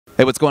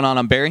Hey, what's going on?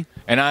 I'm Barry.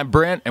 And I'm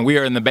Brent, and we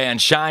are in the band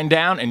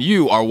Shinedown, and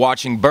you are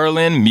watching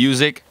Berlin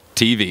Music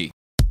TV.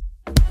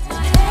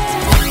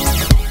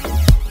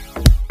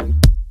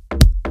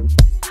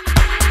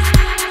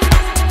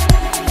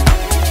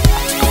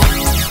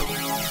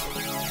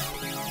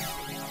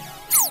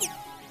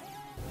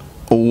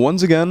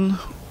 Once again,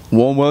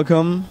 warm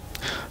welcome.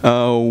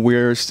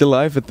 We're still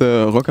live at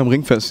the Rock am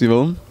Ring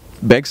Festival,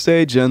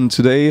 backstage, and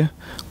today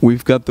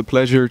we've got the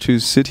pleasure to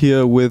sit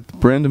here with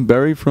Brent and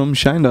Barry from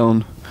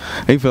Shinedown.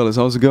 Hey fellas,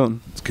 how's it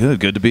going? It's good.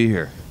 Good to be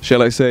here.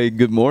 Shall I say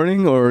good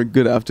morning or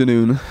good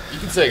afternoon? You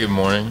can say good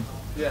morning.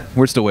 Yeah.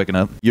 We're still waking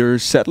up. Your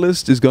set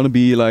list is gonna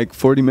be like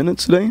 40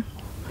 minutes today,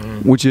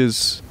 which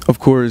is, of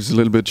course, a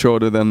little bit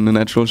shorter than the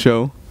natural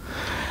show.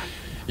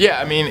 Yeah,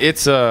 I mean,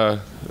 it's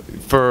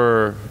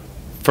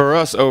for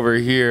us over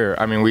here,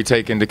 I mean, we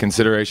take into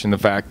consideration the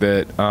fact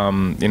that,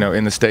 you know,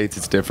 in the States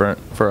it's different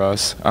for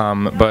us.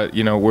 But,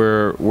 you know,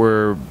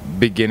 we're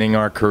beginning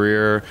our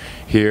career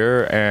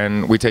here,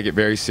 and we take it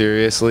very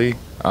seriously.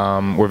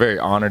 We're very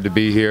honored to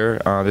be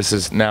here. This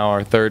is now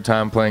our third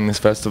time playing this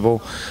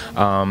festival.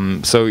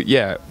 So,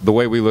 yeah, the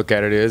way we look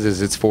at it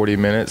is it's 40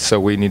 minutes, so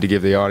we need to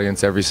give the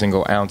audience every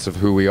single ounce of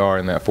who we are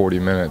in that 40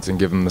 minutes and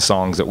give them the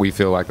songs that we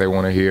feel like they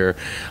want to hear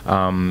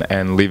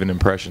and leave an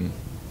impression.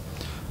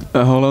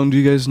 How long do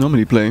you guys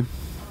normally play?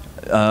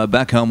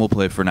 Back home, we'll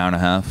play for an hour and a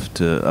half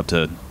to up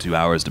to 2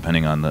 hours,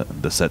 depending on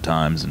the set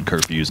times and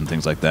curfews and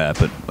things like that.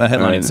 But a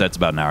headlining set's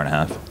about an hour and a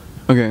half.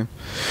 Okay.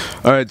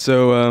 All right.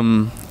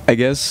 So I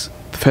guess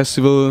the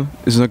festival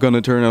is not going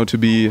to turn out to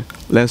be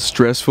less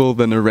stressful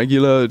than a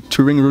regular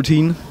touring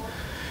routine.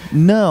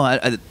 No,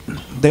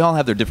 they all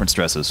have their different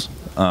stresses.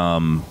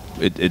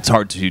 It's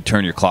hard to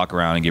turn your clock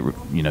around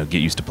and get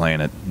used to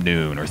playing at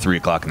noon or 3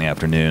 o'clock in the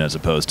afternoon, as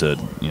opposed to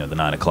the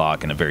 9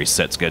 o'clock and a very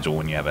set schedule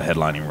when you have a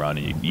headlining run.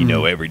 And you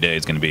know every day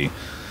is going to be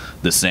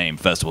the same.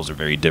 Festivals are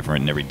very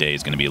different, and every day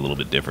is going to be a little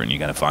bit different. You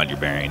got to find your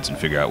bearings and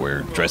figure out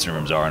where dressing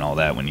rooms are and all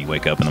that when you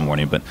wake up in the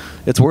morning. But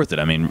it's worth it.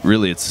 I mean,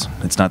 really, it's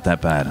not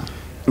that bad.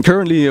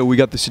 Currently, we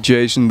got the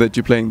situation that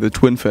you're playing the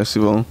Twin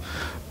Festival.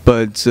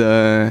 But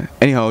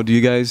anyhow, do you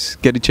guys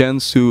get a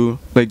chance to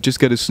just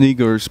get a sneak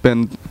or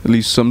spend at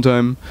least some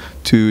time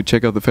to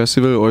check out the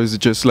festival, or is it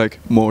just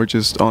more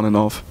just on and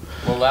off?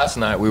 Well, last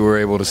night we were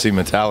able to see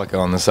Metallica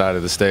on the side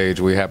of the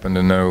stage. We happen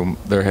to know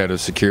their head of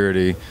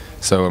security.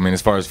 So, I mean,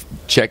 as far as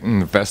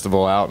checking the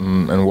festival out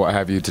and what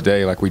have you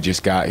today, we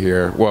just got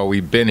here. Well,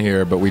 we've been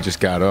here, but we just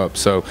got up.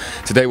 So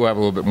today we'll have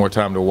a little bit more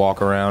time to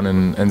walk around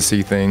and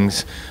see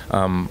things.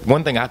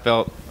 One thing I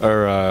thought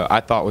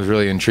was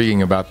really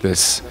intriguing about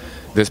this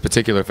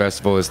particular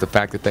festival is the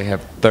fact that they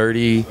have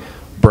 30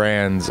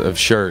 brands of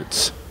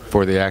shirts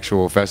for the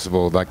actual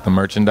festival, like the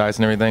merchandise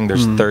and everything.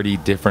 There's 30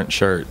 different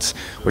shirts,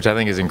 which I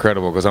think is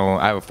incredible because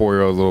I have a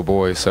 4-year-old little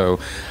boy, so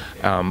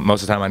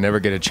most of the time I never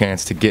get a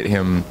chance to get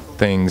him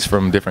things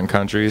from different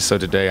countries. So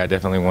today I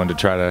definitely wanted to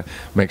try to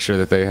make sure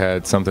that they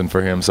had something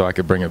for him so I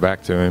could bring it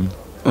back to him.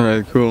 All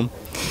right, cool.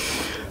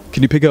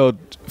 Can you pick out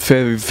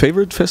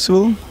favorite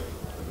festival?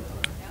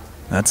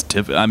 That's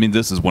I mean,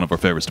 this is one of our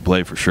favorites to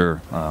play for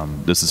sure.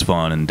 This is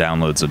fun, and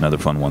Download's another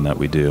fun one that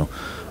we do.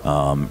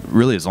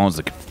 Really, as long as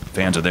the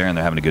fans are there and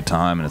they're having a good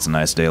time and it's a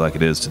nice day like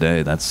it is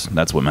today,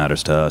 that's what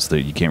matters to us.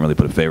 You can't really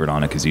put a favorite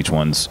on it because each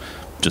one's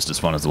just as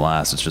fun as the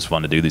last. It's just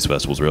fun to do these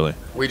festivals, really.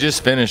 We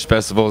just finished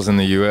festivals in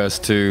the U.S.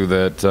 too.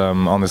 That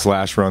on this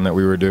last run that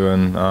we were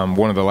doing,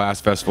 one of the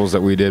last festivals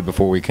that we did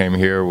before we came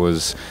here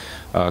was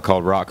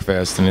called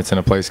Rockfest, and it's in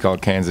a place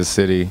called Kansas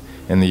City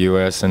in the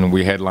U.S., and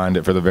we headlined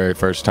it for the very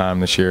first time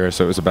this year,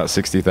 so it was about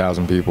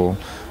 60,000 people.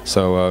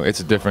 So it's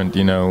a different,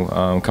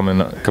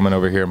 coming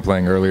over here and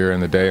playing earlier in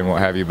the day and what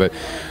have you. But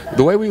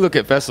the way we look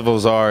at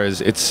festivals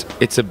is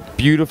it's a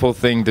beautiful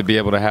thing to be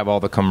able to have all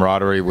the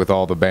camaraderie with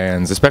all the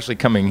bands, especially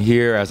coming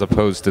here as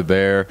opposed to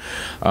there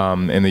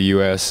in the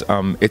U.S.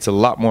 It's a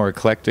lot more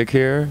eclectic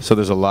here, so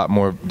there's a lot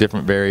more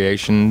different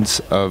variations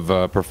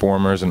of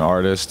performers and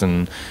artists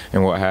and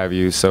what have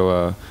you.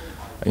 So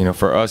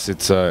for us,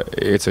 it's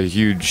a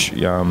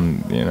huge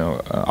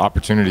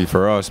opportunity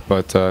for us.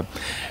 But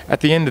at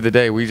the end of the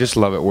day, we just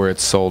love it where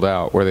it's sold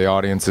out, where the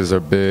audiences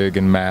are big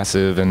and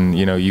massive, and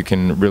you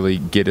can really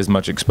get as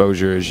much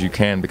exposure as you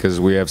can because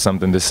we have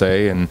something to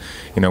say, and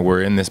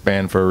we're in this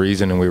band for a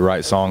reason, and we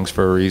write songs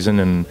for a reason,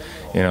 and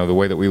the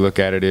way that we look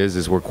at it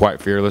is we're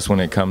quite fearless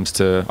when it comes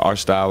to our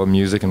style of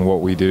music and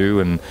what we do,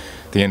 and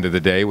at the end of the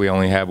day, we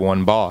only have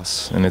one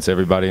boss, and it's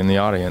everybody in the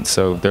audience.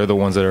 So they're the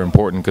ones that are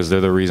important because they're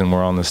the reason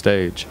we're on the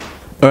stage.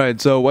 All right,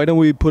 so why don't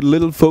we put a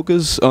little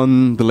focus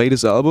on the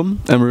latest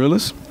album,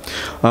 Amaryllis?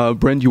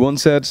 Brent, you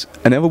once said,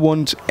 "I never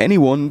want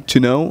anyone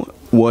to know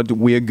what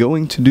we are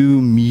going to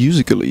do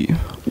musically."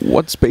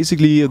 What's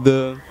basically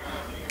the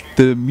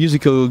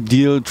musical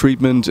deal,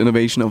 treatment,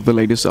 innovation of the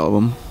latest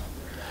album?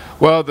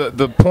 Well,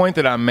 the point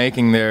that I'm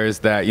making there is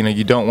that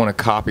you don't want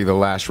to copy the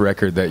last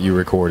record that you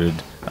recorded.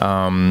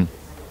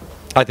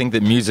 I think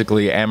that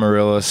musically,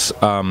 Amaryllis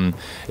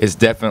is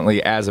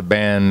definitely, as a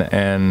band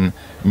and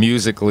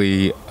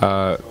musically,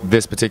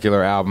 this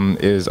particular album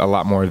is a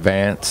lot more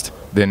advanced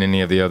than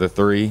any of the other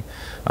three.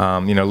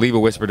 You know, Leave a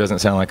Whisper doesn't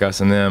sound like Us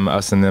and Them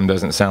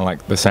doesn't sound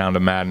like The Sound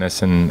of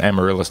Madness, and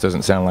Amaryllis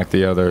doesn't sound like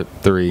the other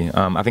three.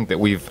 I think that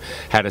we've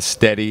had a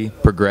steady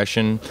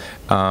progression,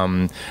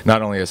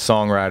 not only as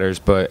songwriters,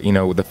 but, you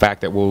know, the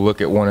fact that we'll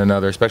look at one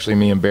another, especially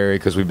me and Barry,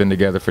 because we've been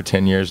together for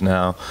 10 years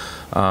now,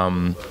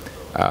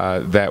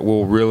 that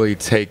will really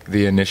take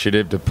the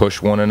initiative to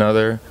push one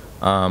another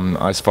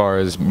as far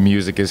as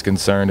music is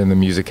concerned and the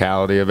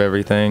musicality of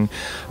everything.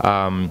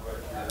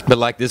 But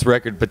like this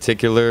record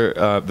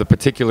particular, the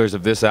particulars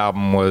of this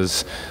album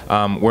was,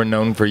 we're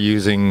known for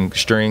using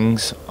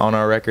strings on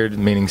our record,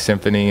 meaning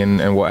symphony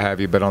and what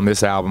have you, but on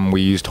this album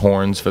we used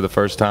horns for the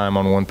first time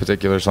on one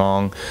particular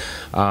song.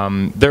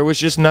 There was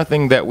just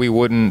nothing that we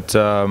wouldn't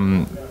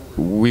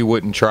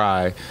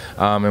try,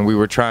 and we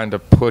were trying to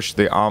push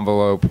the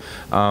envelope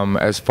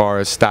as far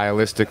as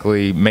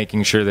stylistically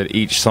making sure that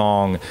each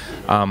song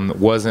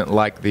wasn't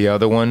like the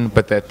other one,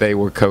 but that they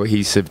were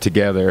cohesive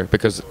together,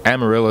 because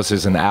Amaryllis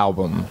is an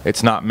album.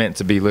 It's not meant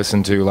to be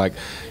listened to like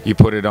you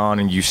put it on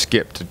and you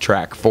skip to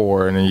track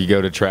 4 and then you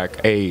go to track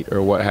 8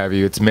 or what have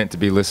you. It's meant to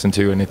be listened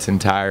to in its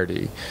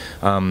entirety.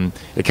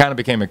 It kind of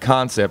became a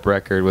concept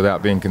record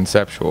without being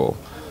conceptual.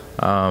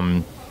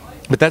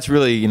 But that's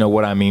really, you know,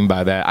 what I mean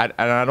by that.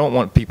 I don't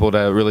want people to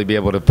really be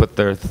able to put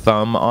their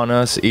thumb on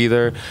us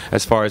either,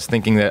 as far as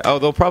thinking that, oh,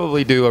 they'll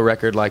probably do a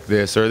record like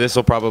this, or this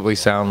will probably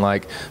sound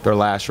like their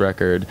last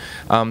record.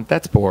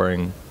 That's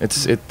boring.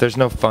 There's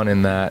no fun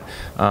in that.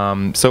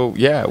 So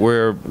yeah,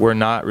 we're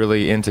not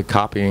really into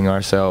copying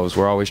ourselves.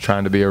 We're always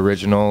trying to be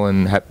original,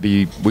 and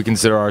we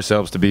consider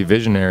ourselves to be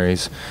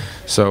visionaries.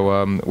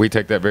 So we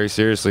take that very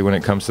seriously when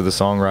it comes to the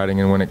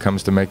songwriting and when it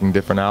comes to making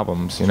different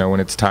albums. You know,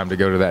 when it's time to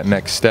go to that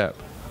next step.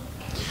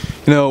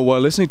 You know, while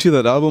listening to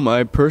that album,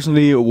 I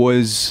personally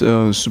was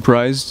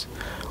surprised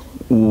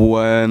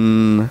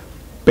when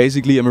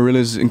basically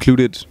Amaryllis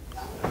included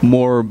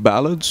more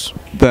ballads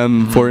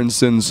than, for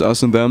instance,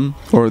 Us and Them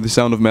or The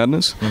Sound of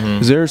Madness.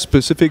 Is there a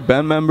specific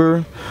band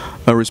member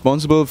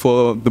responsible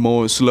for the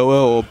more slower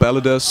or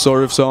balladous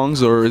sort of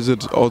songs, or is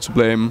it all to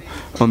blame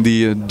on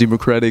the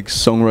democratic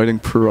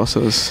songwriting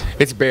process?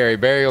 It's Barry.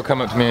 Barry will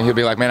come up to me and he'll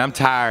be like, "Man, I'm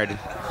tired.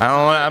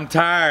 I'm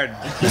tired.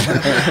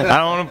 I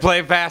don't want to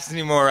play fast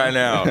anymore right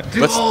now.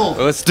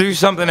 Let's do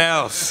something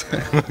else.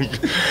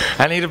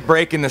 I need a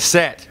break in the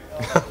set."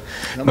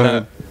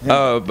 But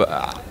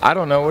I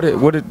don't know.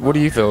 What do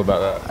you feel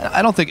about that?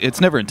 I don't think it's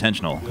never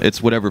intentional.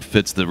 It's whatever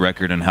fits the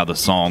record and how the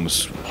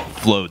songs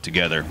flow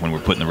together when we're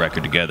putting the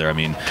record together. I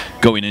mean,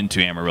 going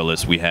into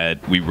Amaryllis,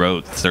 we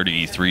wrote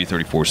 33,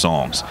 34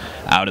 songs.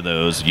 Out of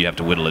those, you have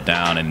to whittle it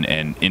down,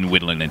 and in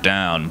whittling it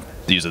down,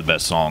 these are the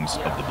best songs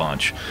of the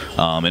bunch.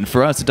 And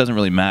for us, it doesn't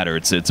really matter.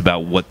 It's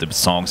about what the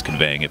song's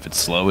conveying. If it's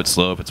slow, it's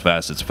slow. If it's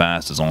fast, it's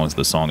fast. As long as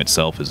the song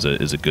itself is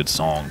a good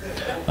song,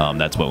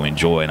 that's what we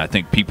enjoy. And I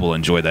think people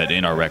enjoy that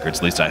in our records.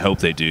 At least I hope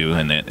they do.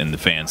 And the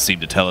fans seem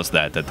to tell us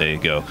that they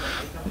go,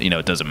 you know,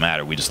 it doesn't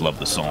matter. We just love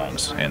the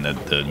songs and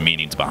the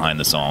meanings behind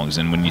the songs.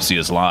 And when you see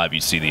us live, you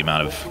see the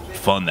amount of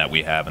fun that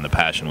we have and the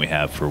passion we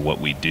have for what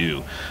we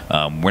do.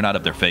 We're not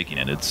up there faking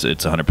it. It's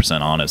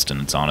 100% honest,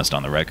 and it's honest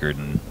on the record.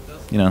 And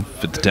you know,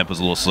 if the tempo's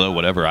a little slow,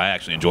 whatever. I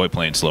actually enjoy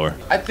playing slower.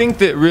 I think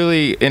that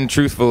really and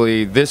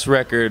truthfully, this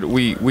record,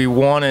 we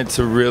wanted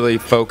to really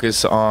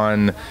focus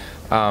on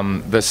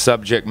the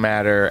subject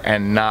matter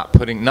and not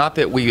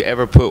that we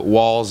ever put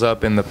walls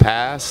up in the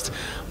past,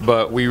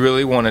 but we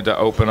really wanted to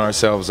open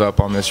ourselves up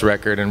on this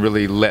record and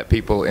really let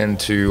people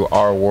into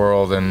our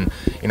world. And,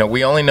 you know,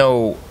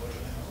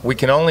 we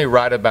can only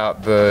write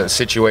about the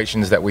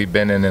situations that we've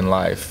been in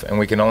life, and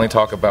we can only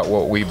talk about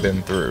what we've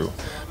been through,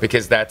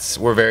 because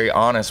we're very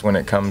honest when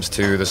it comes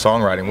to the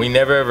songwriting.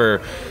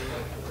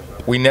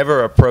 We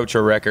never approach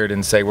a record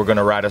and say we're going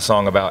to write a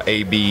song about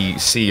A, B,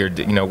 C, or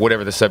D, you know,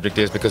 whatever the subject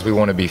is, because we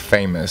want to be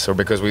famous or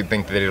because we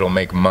think that it'll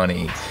make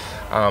money.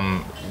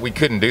 We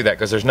couldn't do that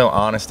because there's no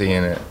honesty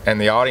in it, and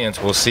the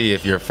audience will see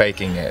if you're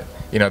faking it.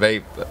 You know,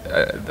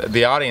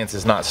 the audience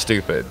is not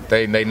stupid.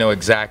 They know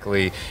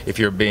exactly if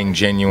you're being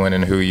genuine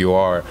and who you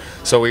are.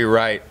 So we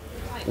write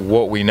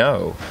what we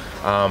know.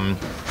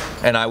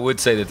 And I would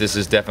say that this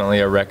is definitely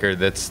a record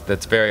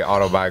that's very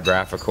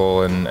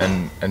autobiographical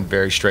and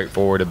very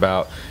straightforward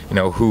about, you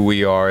know, who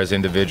we are as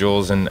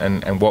individuals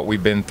and what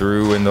we've been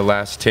through in the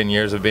last 10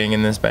 years of being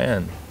in this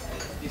band.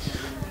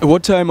 At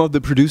what time of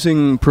the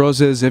producing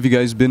process have you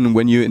guys been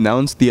when you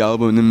announced the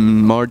album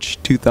in March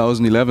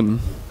 2011?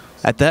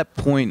 At that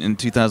point in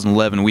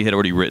 2011, we had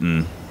already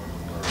written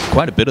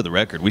quite a bit of the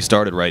record. We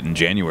started right in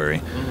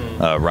January,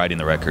 writing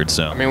the record.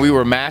 So I mean, we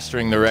were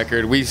mastering the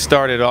record. We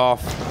started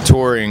off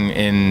touring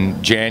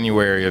in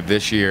January of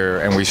this year,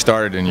 and we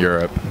started in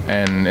Europe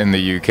and in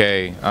the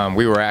UK.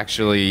 We were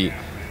actually,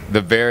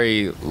 the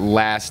very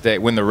last day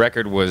when the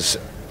record was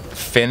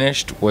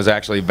finished was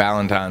actually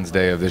Valentine's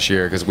Day of this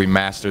year, because we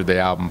mastered the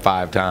album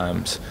 5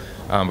 times.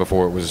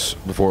 before it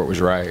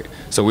was right.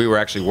 So we were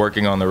actually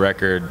working on the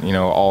record, you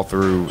know, all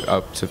through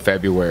up to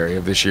February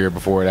of this year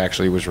before it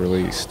actually was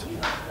released.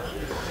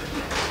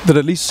 That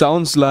at least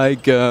sounds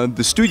like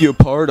the studio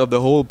part of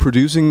the whole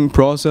producing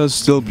process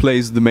still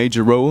plays the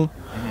major role,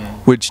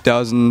 which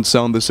doesn't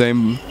sound the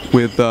same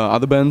with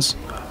other bands.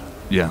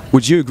 Yeah.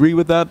 Would you agree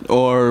with that,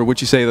 or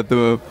would you say that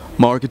the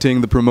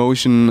marketing, the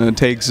promotion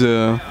takes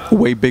a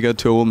way bigger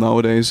toll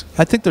nowadays?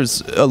 I think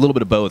there's a little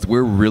bit of both.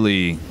 We're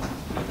really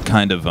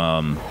kind of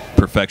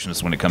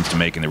perfectionists when it comes to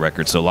making the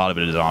record, so a lot of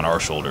it is on our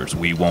shoulders.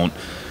 We don't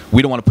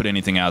want to put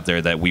anything out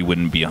there that we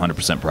wouldn't be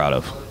 100% proud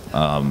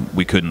of.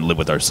 We couldn't live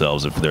with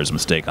ourselves if there's a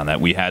mistake on that.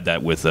 We had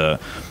that with the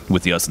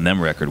Us and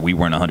Them record. We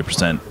weren't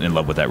 100% in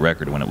love with that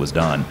record when it was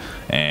done,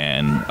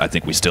 and I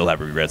think we still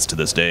have regrets to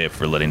this day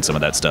for letting some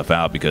of that stuff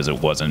out because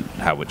it wasn't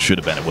how it should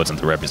have been. It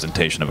wasn't the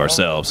representation of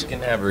ourselves. We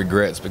can have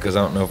regrets because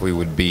I don't know if we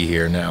would be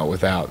here now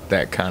without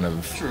that kind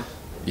of,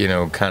 you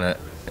know, kind of.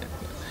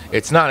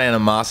 It's not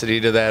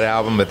animosity to that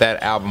album, but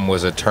that album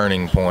was a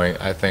turning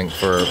point, I think,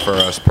 for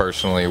us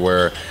personally,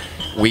 where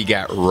we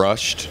got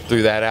rushed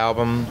through that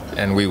album,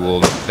 and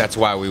that's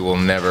why we will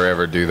never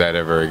ever do that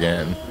ever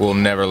again. We'll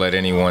never let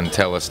anyone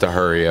tell us to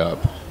hurry up.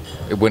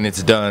 When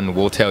it's done,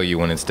 we'll tell you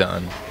when it's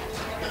done.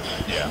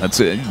 Yeah, that's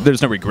it.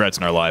 There's no regrets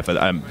in our life.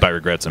 By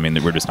regrets, I mean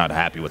that we're just not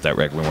happy with that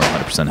record. We weren't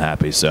 100%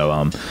 happy.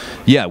 So,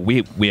 yeah,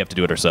 we have to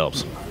do it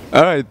ourselves.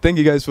 All right, thank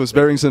you guys for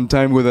sparing some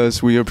time with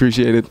us. We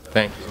appreciate it.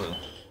 Thank you.